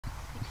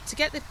To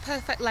get the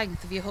perfect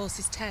length of your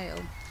horse's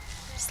tail,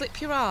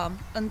 slip your arm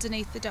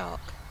underneath the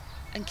dock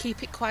and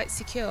keep it quite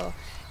secure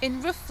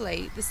in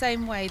roughly the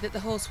same way that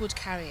the horse would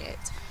carry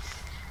it.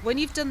 When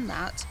you've done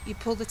that, you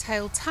pull the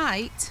tail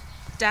tight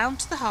down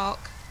to the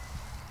hock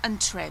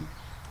and trim.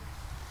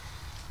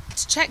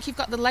 To check you've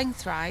got the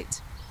length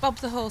right, bob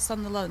the horse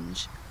on the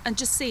lunge and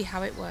just see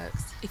how it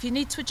works. If you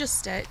need to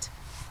adjust it,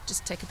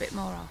 just take a bit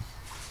more off.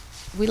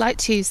 We like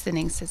to use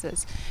thinning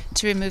scissors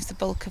to remove the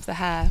bulk of the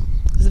hair,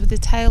 because with a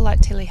tail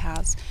like Tilly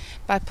has,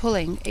 by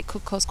pulling it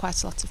could cause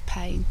quite a lot of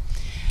pain.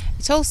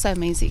 It also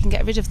means that you can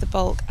get rid of the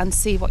bulk and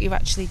see what you're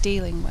actually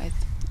dealing with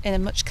in a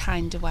much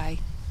kinder way.